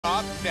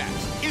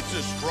next, it's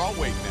a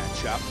strawweight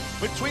matchup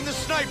between the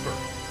Sniper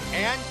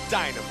and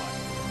Dynamite.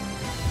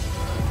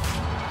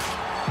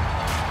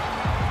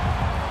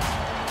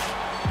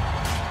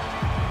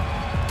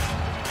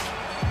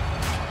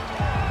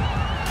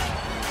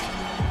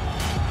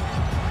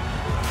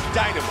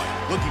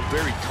 Dynamite looking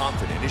very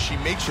confident as she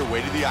makes her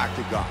way to the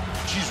octagon.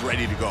 She's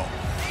ready to go.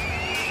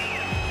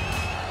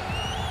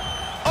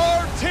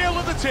 Our tale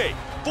of the tape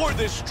for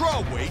this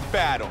strawweight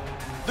battle.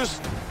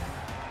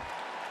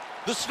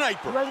 The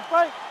Sniper. You ready to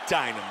fight?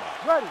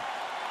 Dynamite. Ready.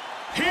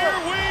 Here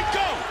we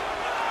go.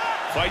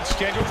 Fight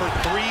scheduled for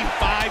 3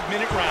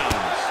 5-minute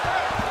rounds.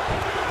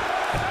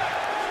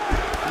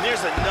 And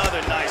there's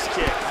another nice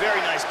kick.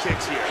 Very nice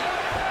kicks here.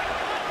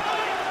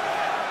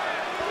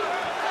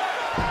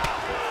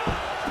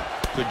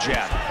 Good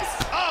jab.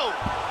 Oh!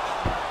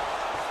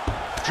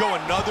 Joe,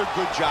 another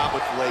good job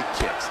with leg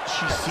kicks.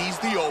 She sees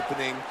the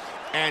opening,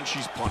 and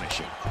she's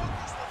punishing.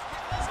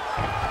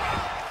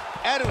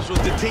 Adams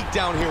with the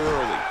takedown here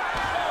early.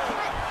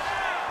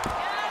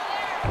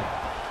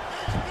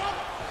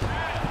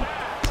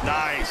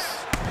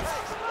 Nice.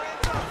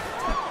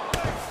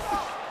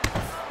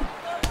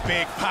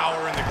 Big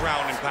power in the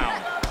ground and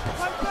pound.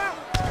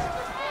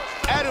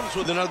 Adams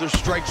with another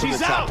strike from the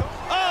top. She's out.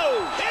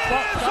 Oh! It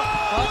is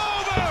all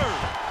over!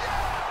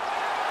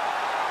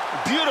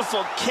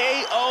 Beautiful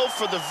KO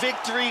for the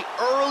victory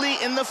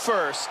early in the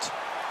first.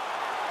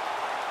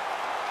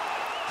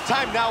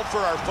 Time now for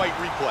our fight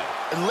replay.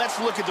 And let's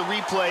look at the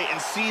replay and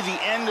see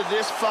the end of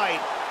this fight.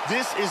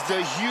 This is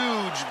the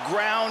huge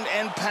ground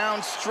and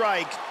pound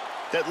strike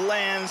that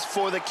lands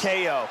for the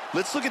KO.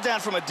 Let's look at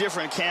that from a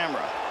different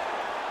camera.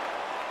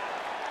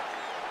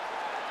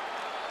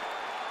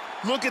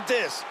 Look at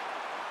this.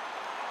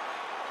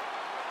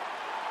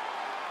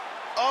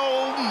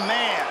 Oh,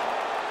 man.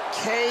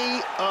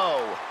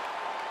 KO.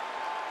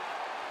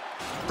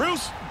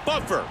 Bruce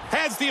Buffer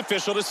has the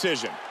official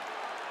decision.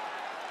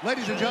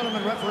 Ladies and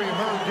gentlemen, referee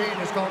Herb Dean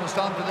has called a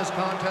stop to this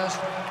contest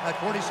at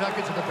 40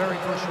 seconds of the very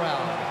first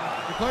round.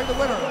 Declaring the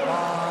winner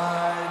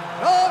by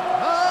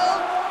knockout,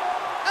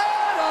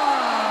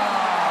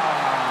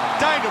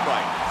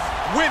 Dynamite,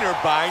 winner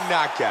by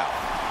knockout.